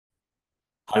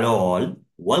Hello all,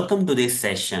 welcome to this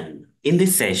session. In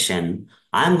this session,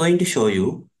 I am going to show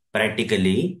you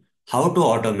practically how to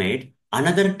automate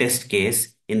another test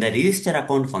case in the register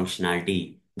account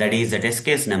functionality, that is the test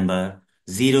case number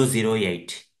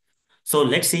 008. So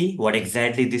let's see what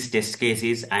exactly this test case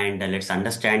is and let's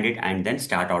understand it and then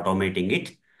start automating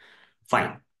it.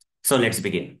 Fine. So let's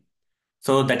begin.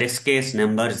 So the test case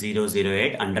number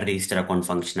 008 under register account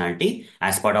functionality.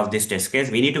 As part of this test case,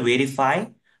 we need to verify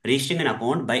registering an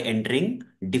account by entering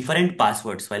different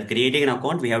passwords. While creating an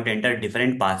account, we have to enter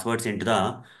different passwords into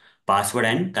the password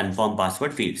and confirm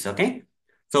password fields. Okay.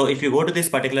 So if you go to this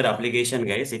particular application,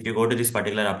 guys, if you go to this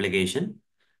particular application,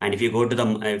 and if you go to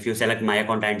the, if you select my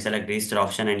account and select register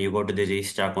option and you go to the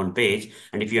register account page,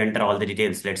 and if you enter all the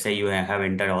details, let's say you have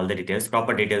entered all the details,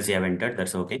 proper details you have entered,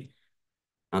 that's okay.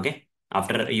 Okay,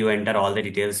 after you enter all the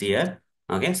details here,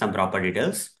 okay, some proper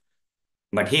details,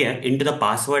 but here into the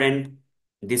password and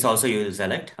this also you will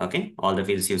select, okay, all the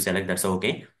fields you select, that's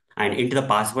okay. And into the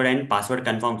password and password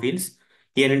confirm fields,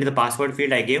 here into the password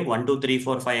field I gave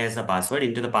 12345 as the password.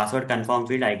 Into the password confirm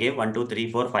field I gave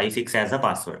 123456 as the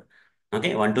password.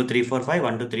 Okay,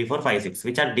 12345 1234556,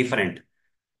 which are different,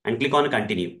 and click on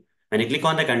continue. When you click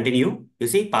on the continue, you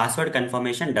see password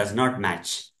confirmation does not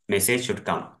match. Message should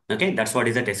come. Okay, that's what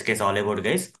is the test case all about,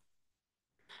 guys.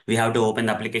 We have to open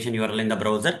the application URL in the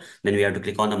browser. Then we have to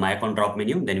click on the My Account drop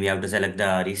menu. Then we have to select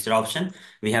the register option.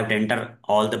 We have to enter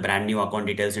all the brand new account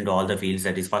details into all the fields.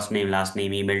 That is first name, last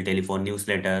name, email, telephone,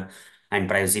 newsletter, and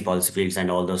privacy policy fields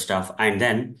and all those stuff. And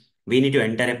then we need to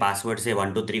enter a password, say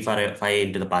 12345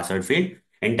 into the password field.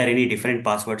 Enter any different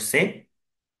password, say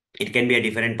it can be a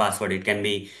different password. It can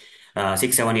be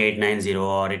 67890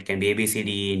 or it can be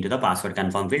ABCD into the password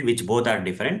confirm field, which both are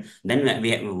different.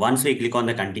 Then once we click on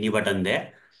the continue button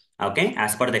there, okay,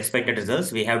 as per the expected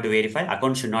results, we have to verify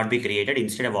account should not be created.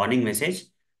 Instead of warning message,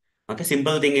 okay,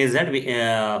 simple thing is that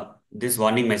this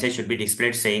warning message should be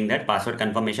displayed saying that password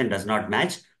confirmation does not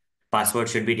match. Password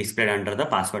should be displayed under the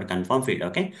password confirm field.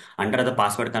 Okay, under the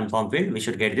password confirm field, we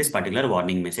should get this particular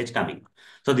warning message coming.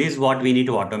 So this is what we need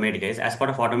to automate, guys. As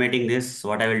part of automating this,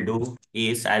 what I will do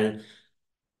is I'll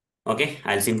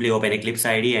simply open Eclipse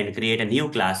IDE and create a new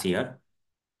class here.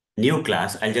 New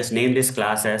class. I'll just name this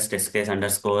class as test case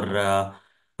underscore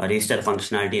register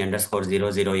functionality underscore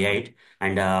 008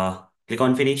 and click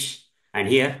on finish. And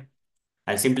here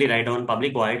I'll simply write down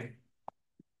public void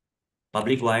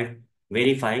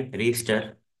verify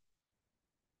register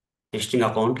registering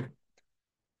account,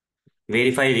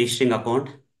 verify registering account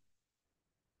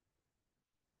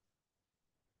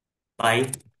by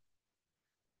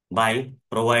by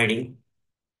providing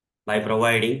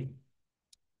providing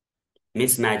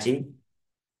mismatching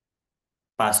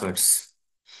passwords.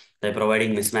 By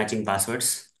providing mismatching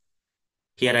passwords.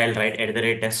 Here I'll write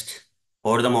 @test.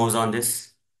 Hold the mouse on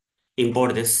this.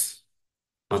 Import this.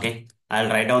 Okay. I'll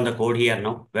write down the code here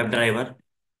now. WebDriver.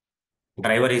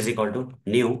 Driver is equal to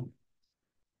new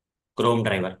Chrome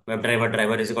driver. WebDriver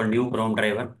driver is equal to new Chrome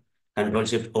driver. Control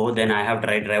Shift O. Then I have to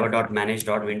write driver dot manage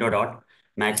dot window dot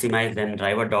maximize. Then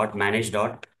driver dot manage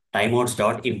dot timeouts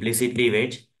dot implicitly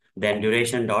wait. Then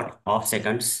duration dot off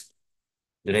seconds.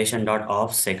 Duration dot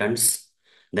off seconds.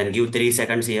 Then give 3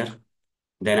 seconds here.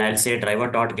 Then I'll say driver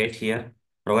dot get here.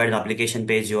 Provide the application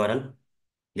page URL.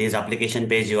 This application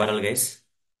page URL, guys.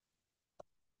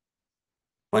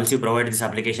 Once you provide this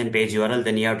application page URL,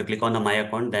 then you have to click on the my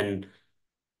account. Then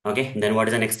okay, then what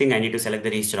is the next thing? I need to select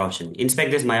the register option.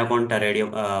 Inspect this my account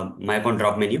my account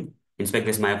drop menu. Inspect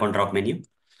this my account drop menu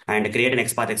and create an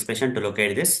XPath expression to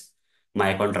locate this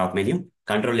my account drop menu.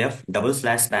 Control F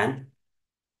 /span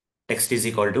text is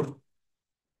equal to,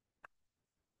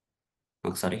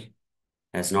 oh, sorry,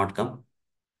 has not come.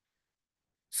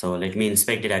 So let me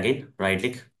inspect it again. Right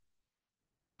click,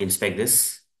 inspect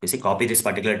this. You see, copy this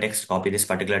particular text,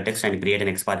 and create an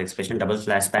XPath expression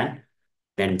 /span,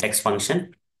 then text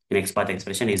function in XPath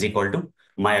expression is equal to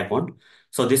my account.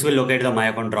 So this will locate the my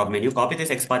account drop menu. Copy this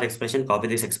XPath expression,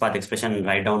 and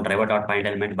write down driver dot find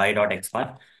element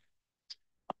by.xpath,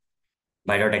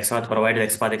 provide the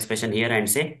XPath expression here and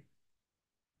say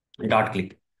dot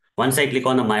click. Once I click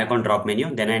on the my account drop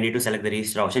menu, then I need to select the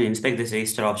register option, inspect this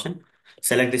register option,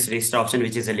 select this register option,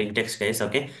 which is a link text case.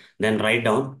 Okay. Then write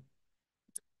down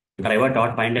driver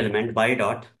dot find element by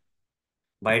dot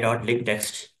link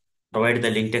text, provide the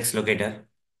link text locator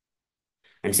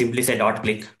and simply say dot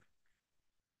click,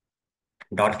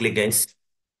 guys.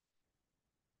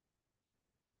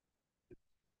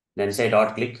 Then say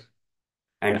dot click.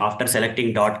 And after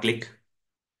selecting dot click,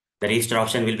 the register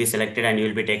option will be selected and you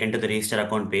will be taken to the register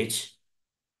account page.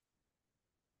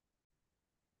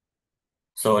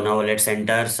 So now let's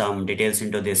enter some details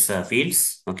into this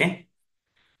fields. Okay.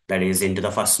 That is into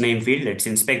the first name field. Let's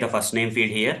inspect the first name field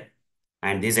here.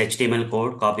 And this HTML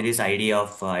code, copy this ID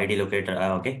of ID locator.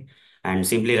 Okay. And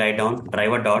simply write down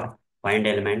driver dot find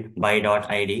element by dot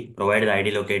ID, provide the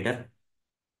ID locator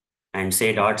and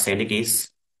say dot send keys,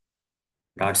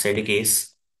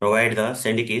 provide the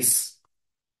send keys.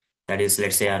 That is,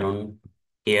 let's say around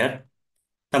here.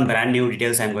 Some brand new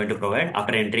details I'm going to provide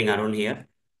after entering around here.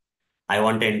 I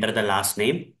want to enter the last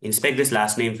name. Inspect this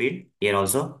last name field. Here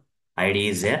also, ID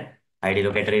is there. ID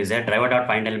locator is there. Driver dot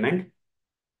find element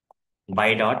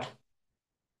by dot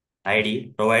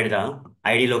ID. Provide the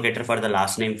ID locator for the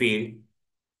last name field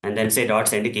and then say dot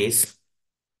send keys.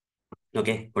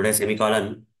 Okay, put a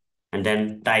semicolon and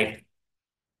then type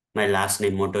my last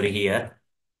name Motori here.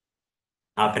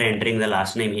 After entering the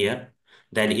last name here,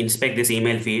 then inspect this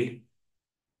email field.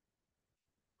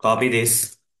 Copy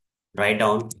this. Write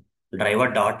down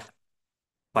driver dot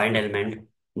find element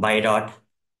by dot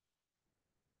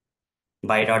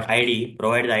ID,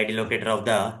 provide the ID locator of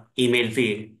the email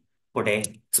field, put a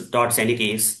dot send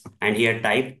keys, and here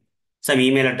type some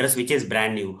email address which is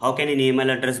brand new. How can an email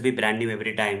address be brand new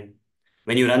every time?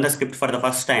 When you run the script for the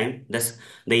first time,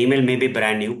 the email may be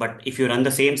brand new, but if you run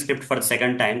the same script for the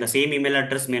second time, the same email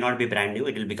address may not be brand new.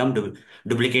 It will become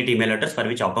duplicate email address for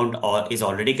which account is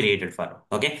already created for.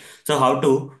 Okay, so how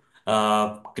to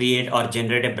create or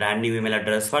generate a brand new email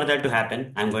address? For that to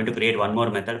happen, I'm going to create one more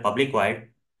method, public void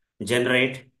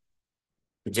generate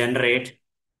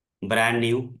brand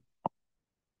new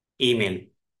email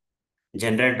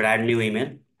generate brand new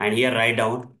email, and here write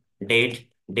down date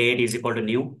is equal to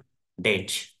new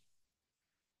date.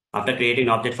 After creating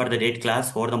object for the date class,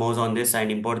 hold the mouse on this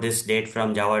and import this date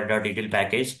from java.detail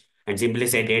package and simply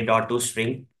say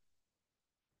date.toString.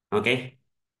 Okay,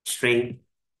 string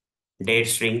date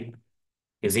string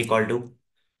is equal to,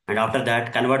 and after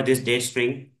that convert this date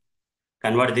string.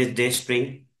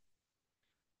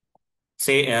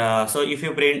 Say, so if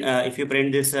you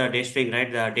print this date string,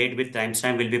 right, the date with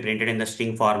timestamp will be printed in the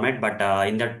string format, but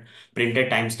in the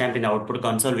printed timestamp in the output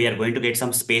console, we are going to get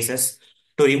some spaces.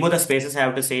 To remove the spaces, I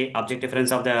have to say object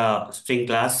difference of the string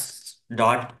class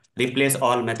dot replace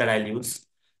all method I'll use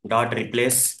dot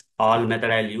replace all method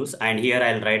I'll use, and here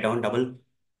I'll write down double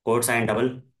quotes and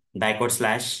double backward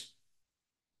slash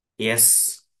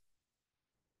yes,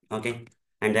 okay,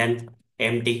 and then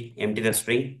empty the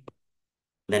string.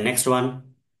 The next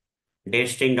one date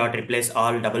string dot replace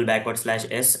all double backward slash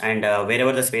s, and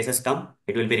wherever the spaces come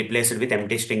it will be replaced with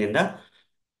empty string in the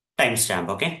timestamp.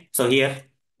 Okay, so here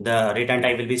the return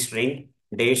type will be string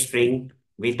date string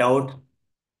without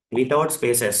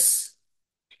spaces,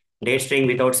 date string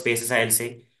without spaces I'll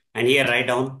say, and here write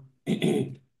down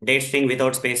date string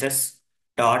without spaces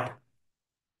dot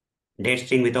date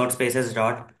string without spaces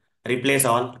dot replace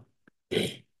all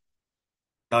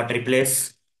dot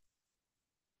replace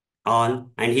all,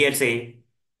 and here say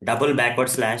double backward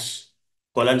slash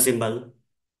colon symbol,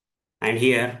 and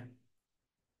here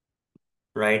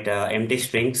write empty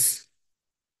strings.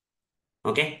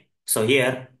 Okay, so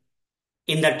here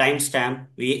in the timestamp,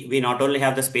 we not only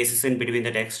have the spaces in between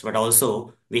the text, but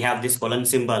also we have this colon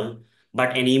symbol.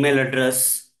 But an email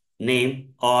address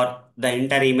name or the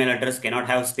entire email address cannot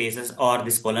have spaces or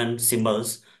this colon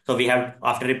symbols. So we have,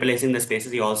 after replacing the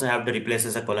spaces, you also have to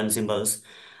replace the colon symbols.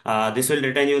 This will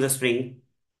return you the string.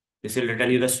 This will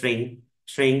return you the string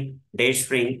date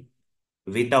string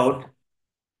without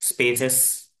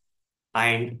spaces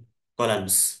and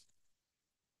colons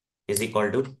is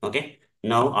equal to. Okay,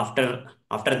 now after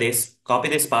this, copy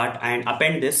this part and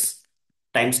append this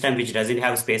timestamp which doesn't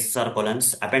have spaces or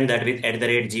colons, append that with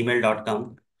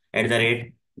 @gmail.com,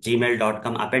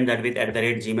 @gmail.com, append that with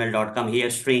 @gmail.com.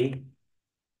 Here string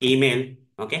email.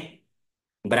 Okay,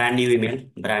 brand new email,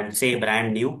 brand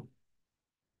new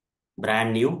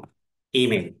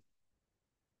email,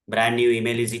 brand new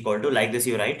email is equal to, like this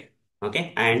you write.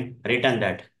 Okay, and return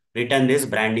this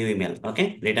brand new email.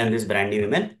 Okay, return this brand new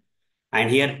email, and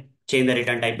here change the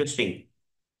return type to string.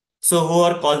 So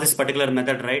whoever calls this particular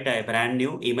method, right, a brand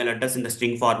new email address in the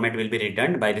string format will be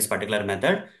returned by this particular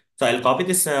method. So I'll copy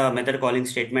this method calling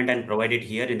statement and provide it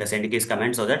here in the send case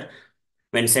command, so that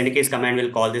when send case command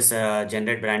will call this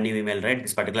generate brand new email, right,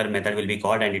 this particular method will be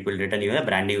called and it will return you a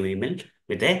brand new email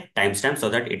with a timestamp, so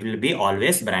that it will be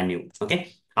always brand new.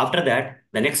 Okay. After that,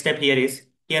 the next step here is,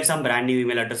 here some brand new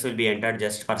email address will be entered.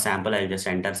 Just for sample, I'll just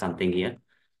enter something here.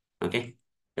 Okay,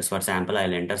 just for sample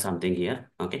I'll enter something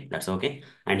here. Okay, that's okay.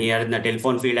 And here in the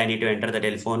telephone field I need to enter the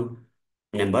telephone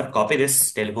number. Copy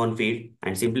this telephone field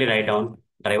and simply write down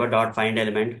driver dot find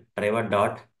element by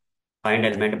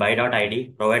dot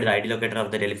id, provide the id locator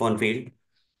of the telephone field,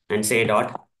 and say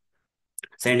dot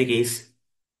send keys.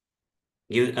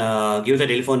 Give the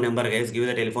telephone number, guys. Give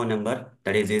the telephone number.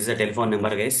 That is, this is the telephone number,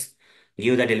 guys.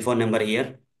 Give the telephone number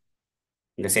here.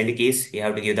 In the send keys, you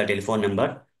have to give the telephone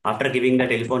number. After giving the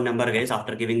telephone number, guys,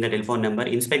 after giving the telephone number,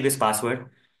 inspect this password.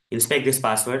 Inspect this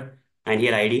password and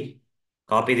here ID.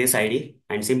 Copy this ID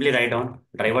and simply write down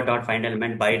driver dot find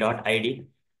element by dot ID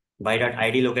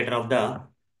locator of the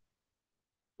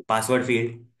password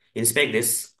field. Inspect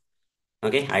this.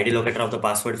 Okay, ID locator of the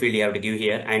password field you have to give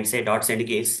here and say dot send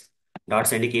keys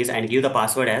and give the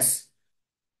password as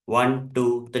 1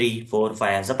 2 3 4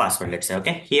 5 as a password, let's say.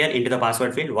 Okay, here into the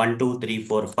password field 1 2 3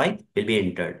 4 5 will be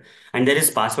entered, and there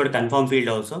is password confirm field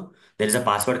also. There is a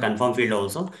password confirm field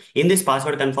also. In this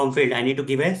password confirm field, I need to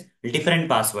give a different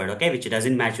password, okay, which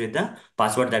doesn't match with the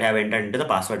password that I have entered into the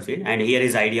password field. And here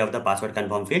is ID of the password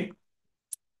confirm field.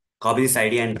 Copy this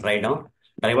ID and write down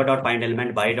driver dot find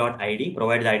element by dot ID.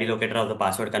 Provide the ID locator of the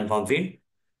password confirm field.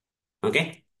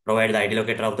 Okay, provide the ID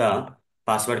locator of the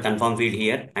password confirm field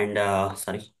here, and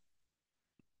sorry,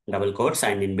 double quotes,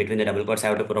 and in between the double quotes I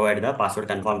have to provide the password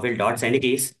confirm field dot send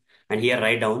keys, and here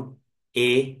write down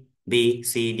A B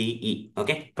C D E.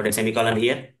 Okay, put a semicolon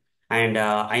here, and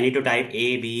I need to type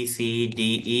A B C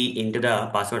D E into the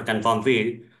password confirm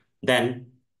field. Then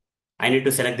I need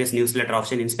to select this newsletter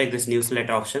option, inspect this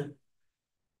newsletter option.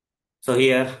 So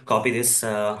here copy this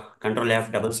control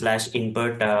F double slash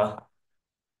input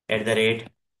at the rate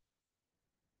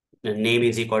name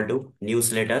is equal to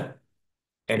newsletter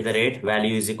at the rate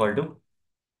value is equal to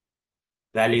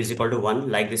 1.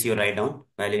 Like this you write down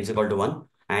value is equal to 1,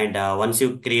 and once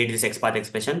you create this XPath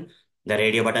expression, the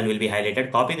radio button will be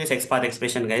highlighted. Copy this XPath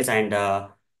expression, guys, and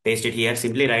paste it here.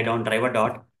 Simply write down driver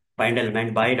dot find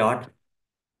element by dot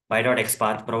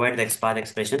XPath. Provide the XPath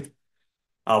expression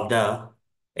of the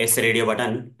S radio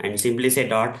button and simply say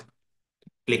dot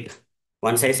click.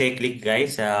 Once I say click,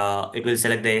 guys, it will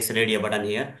select the S radio button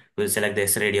here. We'll select the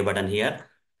S radio button here.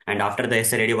 And after the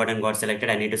S radio button got selected,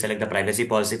 I need to select the privacy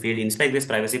policy field. Inspect this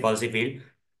privacy policy field.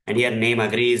 And here name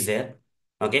agree is there.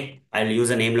 Okay. I'll use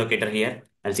a name locator here.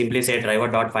 I'll simply say driver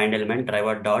dot find element by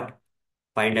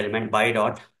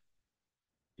dot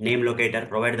name locator.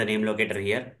 Provide the name locator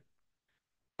here.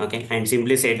 Okay. And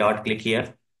simply say dot click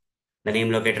here. The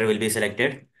name locator will be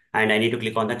selected, and I need to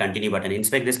click on the continue button.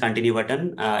 Inspect this continue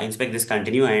button, inspect this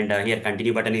continue, and here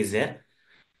continue button is there.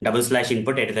 Double slash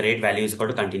input at the rate value is equal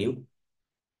to continue.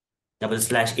 Double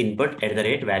slash input at the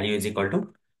rate value is equal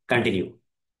to continue.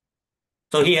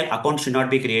 So here account should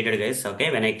not be created, guys.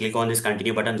 Okay, when I click on this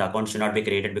continue button, the account should not be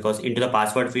created because into the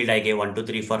password field I gave 1 2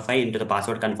 3 4 5. Into the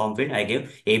password confirm field I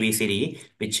gave A B C D E,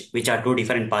 which are two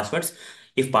different passwords.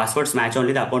 If passwords match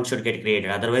only, the account should get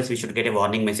created. Otherwise, we should get a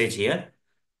warning message here.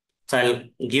 So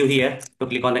I'll give here to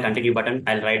click on the continue button.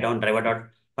 I'll write down driver dot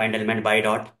find element by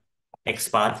dot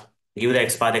XPath. Give the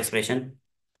XPath expression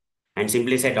and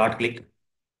simply say dot click.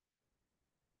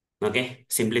 Okay,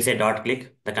 simply say dot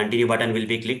click. The continue button will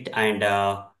be clicked, and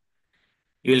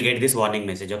you will get this warning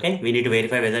message. Okay, we need to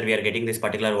verify whether we are getting this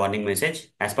particular warning message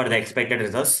as per the expected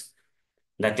results.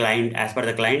 The client, as per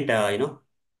the client,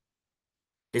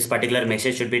 this particular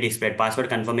message should be displayed. Password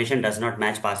confirmation does not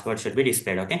match password should be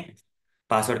displayed. Okay.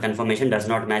 Password confirmation does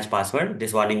not match password.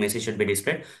 This warning message should be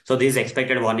displayed. So this is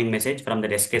expected warning message from the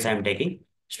test case I am taking.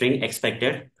 String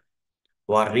expected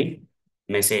warning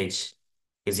message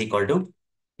is equal to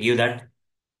give that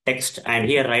text, and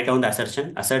here write down the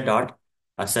assertion assert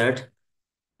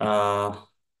uh,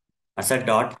 assert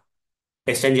dot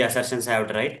test ng assertions I have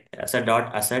to write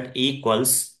assert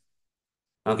equals.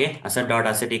 Okay,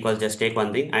 assert equals, just take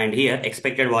one thing, and here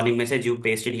expected warning message you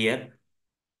paste it here.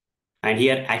 And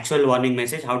here actual warning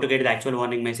message, how to get the actual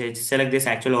warning message? Select this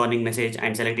actual warning message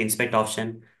and select inspect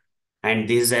option. And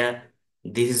this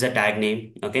is a tag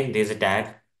name. Okay, this is a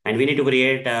tag, and we need to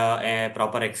create a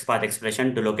proper XPath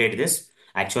expression to locate this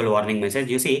actual warning message.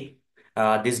 You see,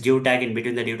 this div tag, in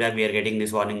between the div tag we are getting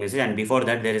this warning message, and before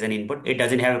that there is an input. It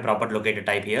doesn't have a proper locator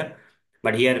type here,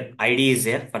 but here ID is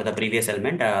there for the previous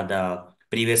element, the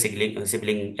previous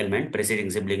sibling element,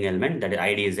 preceding sibling element, that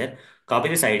ID is there. Copy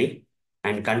this ID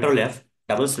and control F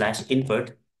double slash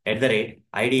input at the rate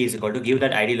ID is equal to, give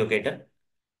that ID locator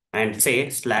and say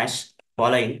slash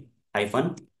following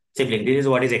hyphen sibling. This is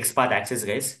what is XPath access,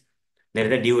 guys. There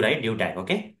is a div, right? Div tag.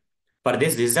 Okay. For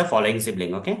this is the following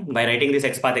sibling. Okay. By writing this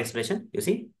XPath expression, you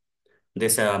see,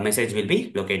 this message will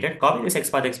be located. Copy this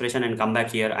XPath expression and come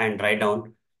back here and write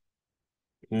down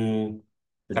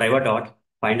driver dot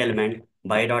find element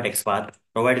by dot XPath.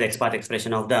 Provide the XPath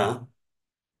expression of the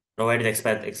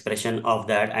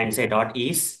that and say dot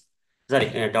is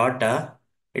sorry dot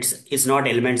it's not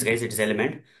elements, guys, it's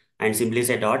element, and simply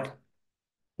say dot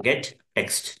get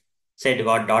text. Set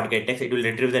got dot get text. It will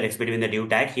retrieve the text between the div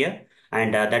tag here,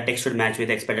 and that text should match with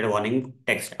the expected warning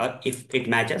text. If it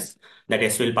matches, the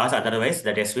test will pass. Otherwise,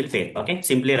 the test will fail. Okay.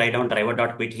 Simply write down driver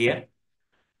dot quit here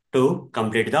to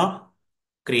complete the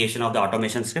creation of the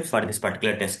automation script for this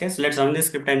particular test case. Let's run this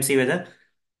script and see whether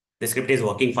the script is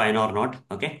working fine or not.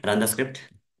 Okay. Run the script.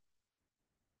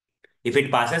 If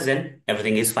it passes, then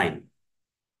everything is fine.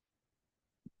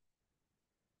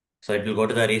 So it will go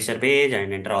to the register page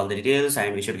and enter all the details,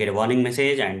 and we should get a warning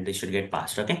message, and this should get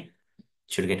passed. Okay.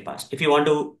 Should get passed. If you want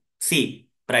to see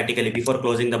practically before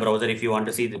closing the browser, if you want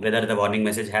to see whether the warning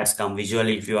message has come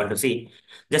visually, if you want to see,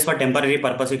 just for temporary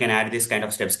purpose, you can add this kind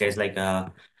of steps, guys, like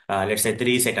let's say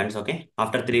 3 seconds. Okay.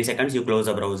 After 3 seconds, you close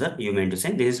the browser. You mean to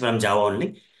say this is from Java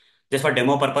only. Just for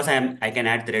demo purpose, I can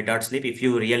add the red dot sleep. If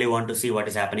you really want to see what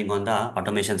is happening on the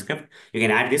automation script, you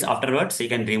can add this afterwards. You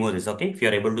can remove this. Okay. If you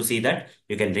are able to see that,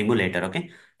 you can remove later.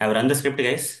 Okay. I've run the script,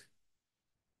 guys.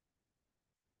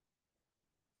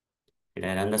 Did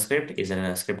I run the script? Is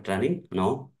there a script running?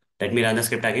 No. Let me run the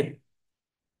script again.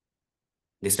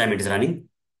 This time it is running.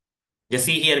 Just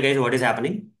see here, guys, what is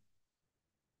happening.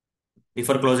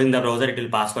 Before closing the browser, it will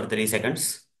pass for 3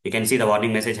 seconds. You can see the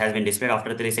warning message has been displayed.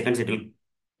 After 3 seconds, it will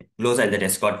close and the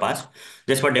test got passed.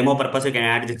 Just for demo purpose, you can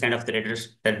add this kind of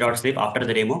thread dot sleep. After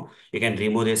the demo, you can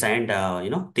remove this and,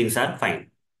 things are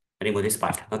fine. Remove this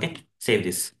part. Okay. Save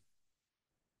this.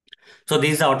 So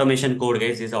this is the automation code,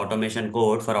 guys. This is the automation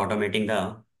code for automating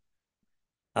the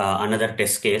another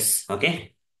test case.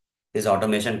 Okay. This is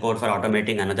automation code for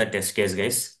automating another test case,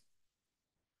 guys.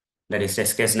 That is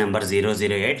test case number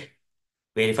 008.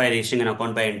 Verify registering an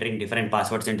account by entering different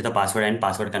passwords into the password and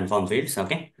password confirm fields.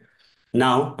 Okay.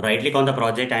 Now right click on the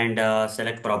project and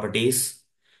select properties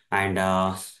and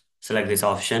select this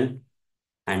option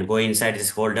and go inside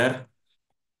this folder.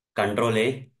 Control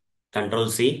A, Control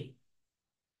C.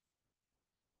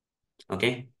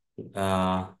 Okay.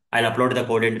 I'll upload the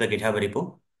code into the GitHub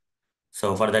repo.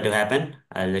 So for that to happen,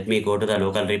 let me go to the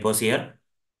local repos here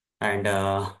and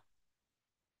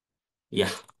yeah,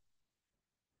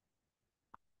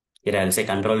 here I'll say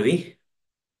Control V.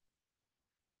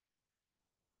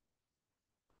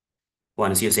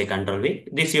 Once you say Control V,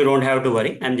 this you don't have to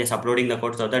worry. I'm just uploading the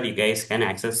code so that you guys can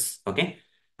access. Okay.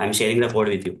 I'm sharing the code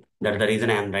with you. That's the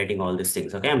reason I'm writing all these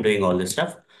things. Okay. I'm doing all this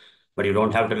stuff, but you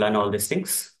don't have to learn all these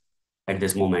things at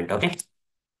this moment. Okay.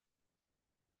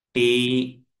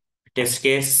 T test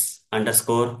case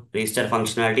underscore register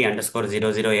functionality underscore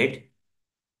 008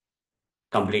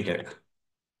 completed.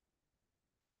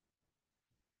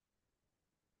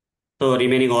 So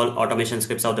remaining all automation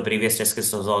scripts of the previous test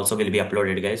cases also will be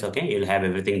uploaded, guys. Okay. You'll have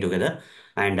everything together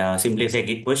and simply say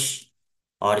git push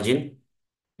origin,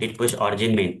 git push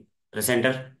origin main, press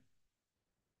enter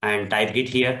and type git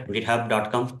here,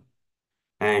 github.com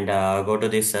and go to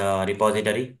this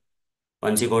repository.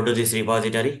 Once you go to this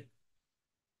repository,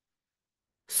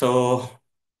 so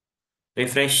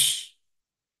refresh,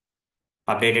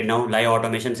 updated now, live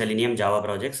automation Selenium Java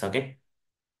projects. Okay.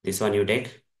 This one you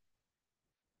take.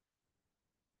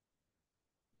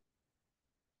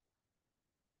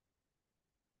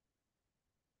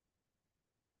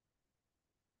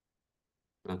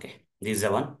 Okay. This is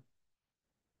the one.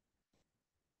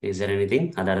 Is there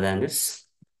anything other than this?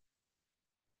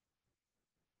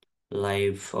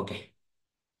 Live. Okay.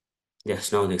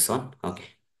 Just now this one. Okay.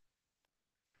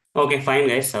 Okay, fine,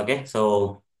 guys. Okay.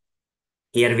 So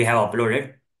here we have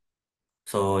uploaded.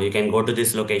 So you can go to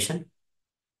this location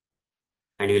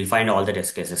and you will find all the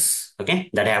test cases. Okay.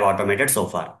 That I have automated so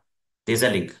far. This is a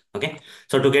link. Okay.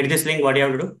 So to get this link, what you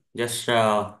have to do? Just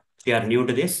if you are new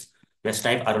to this, just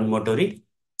type Arun Motori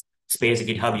space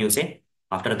GitHub usage.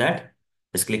 After that,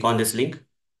 just click on this link.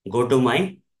 Go to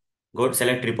my go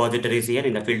select repositories here.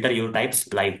 In the filter, you type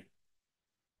live.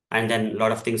 And then a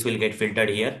lot of things will get filtered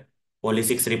here. Only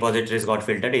 6 repositories got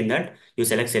filtered. In that, you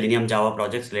select Selenium Java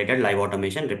projects related live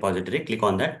automation repository. Click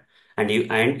on that, and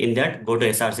in that go to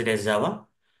src test Java,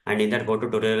 and in that go to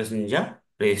TutorialsNinja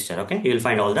register. Okay, you will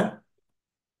find all the.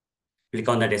 Click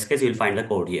on the test case. You will find the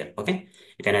code here. Okay,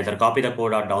 you can either copy the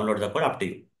code or download the code, up to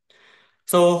you.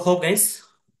 So hope, guys,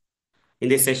 in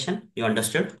this session you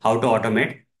understood how to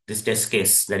automate this test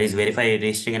case, that is verify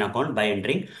registering an account by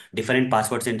entering different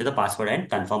passwords into the password and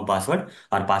confirm password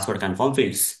or password confirm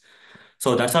fields.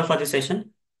 So that's all for this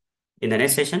session. In the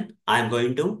next session, I'm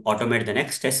going to automate the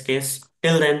next test case.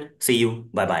 Till then, see you.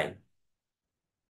 Bye bye.